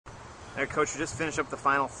All right, Coach, you just finished up the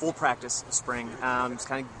final full practice of spring. Just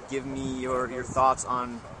kind of give me your thoughts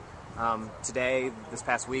on today, this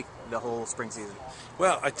past week, the whole spring season.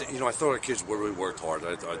 Well, I thought our kids really worked hard.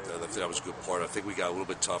 I think that was a good part. I think we got a little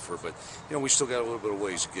bit tougher, but we still got a little bit of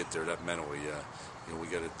ways to get there. That mentally, we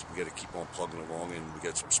got to keep on plugging along, and we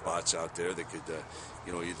got some spots out there that could,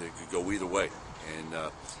 could go either way. And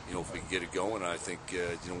if we can get it going, I think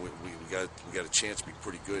we got a chance to be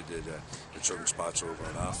pretty good at certain spots over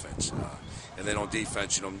on offense. And then on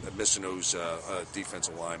defense, missing those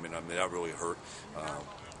defensive linemen, I mean, that really hurt.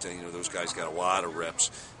 Those guys got a lot of reps,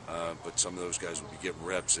 but some of those guys will be getting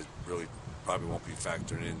reps that really probably won't be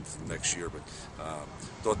factored in next year. But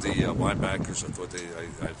thought the linebackers,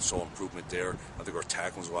 I saw improvement there. I think our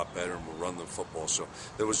tackling's a lot better, and we're running the football. So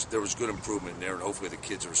there was good improvement there, and hopefully the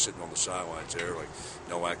kids that are sitting on the sidelines there, like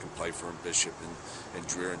Noah can play for him, Bishop and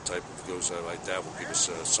Dreer and type of goes like that, will give us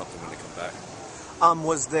something when they come back.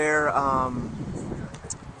 Was there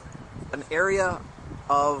an area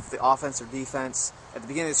of the offense or defense at the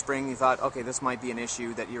beginning of the spring you thought, okay, this might be an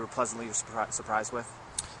issue that you were pleasantly surprised with?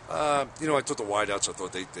 I thought the wideouts, I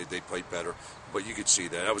thought they played better, but you could see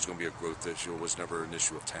that was going to be a growth issue. It was never an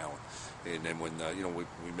issue of talent. And then when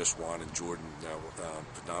we missed Juan and Jordan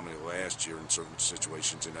predominantly last year in certain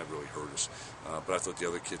situations, and that really hurt us. But I thought the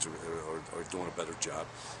other kids are doing a better job.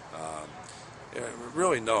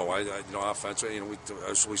 Really, no. Offensively, we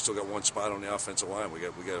still got one spot on the offensive line. We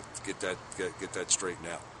got to get that straightened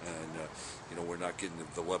out, and we're not getting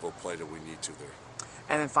the level of play that we need to there.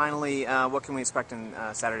 And then finally, what can we expect in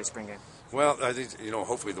Saturday's spring game? Well, I think,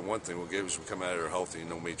 hopefully the one thing we'll get is we come out of there healthy and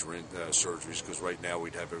no major surgeries, because right now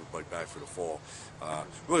we'd have everybody back for the fall.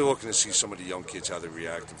 Really looking to see some of the young kids, how they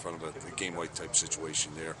react in front of a game-like type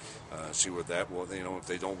situation there. See what that will, if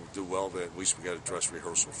they don't do well, then at least we got a dress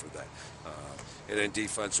rehearsal for that. And then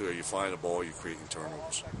defensively, you find the ball, you're creating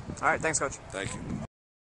turnovers. All right, thanks, Coach. Thank you.